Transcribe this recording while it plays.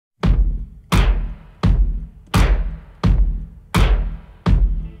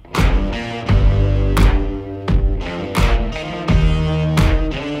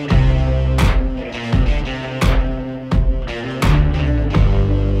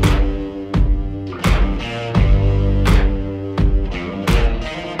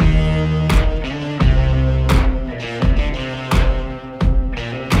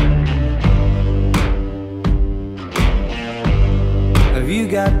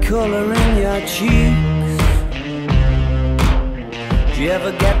color in your cheeks? Do you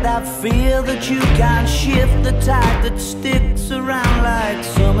ever get that fear that you can't shift, the tide that sticks around like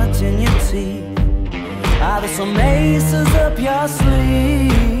summits in your teeth? Are there some aces up your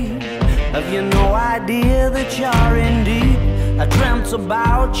sleeve? Have you no idea that you're in deep? I dreamt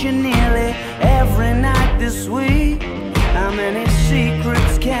about you nearly every night this week. How many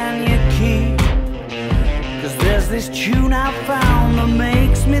secrets can you keep? 'Cause there's this tune I found that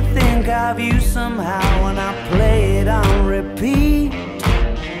makes me think of you somehow, and I play it on repeat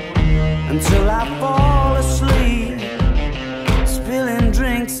until I fall asleep, spilling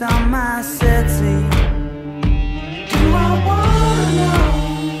drinks on my settee. Do I wanna know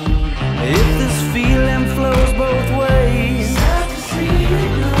if this feeling flows both ways? Sad to see you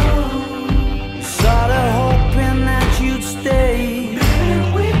go. Sorta hoping that you'd stay. Baby,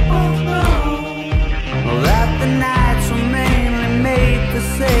 we both know that the nights were mainly made for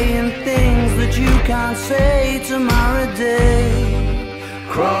saying things that you can't say tomorrow day.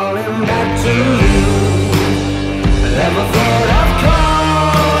 Crawling back to you, never thought of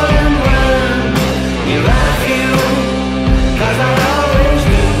calling when you're at you, 'cause I always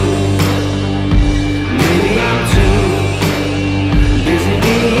do. Maybe I'm too busy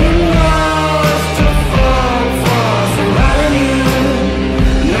being lost to fall for somebody new.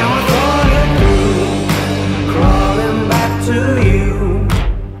 Now I thought it through, crawling back to you.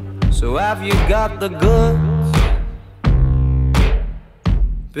 So have you got the goods?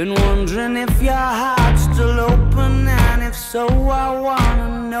 Been wondering if your heart's still open, and if so, I wanna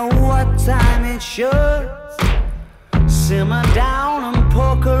know what time it should. Simmer down and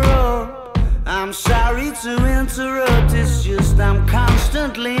pucker up. I'm sorry to interrupt, it's just I'm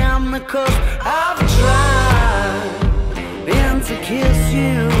constantly on the cusp. I've tried to kiss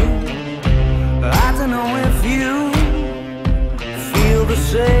you. I don't know if you feel the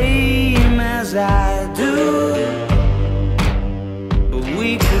same as I do, but we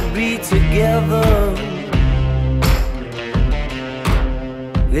could be together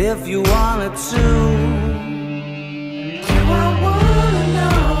if you wanted to. Do I wanna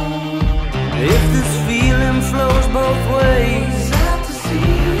know if this feeling flows both ways? Sad to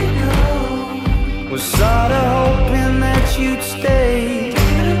see you go. Was sorta hoping that you'd stay.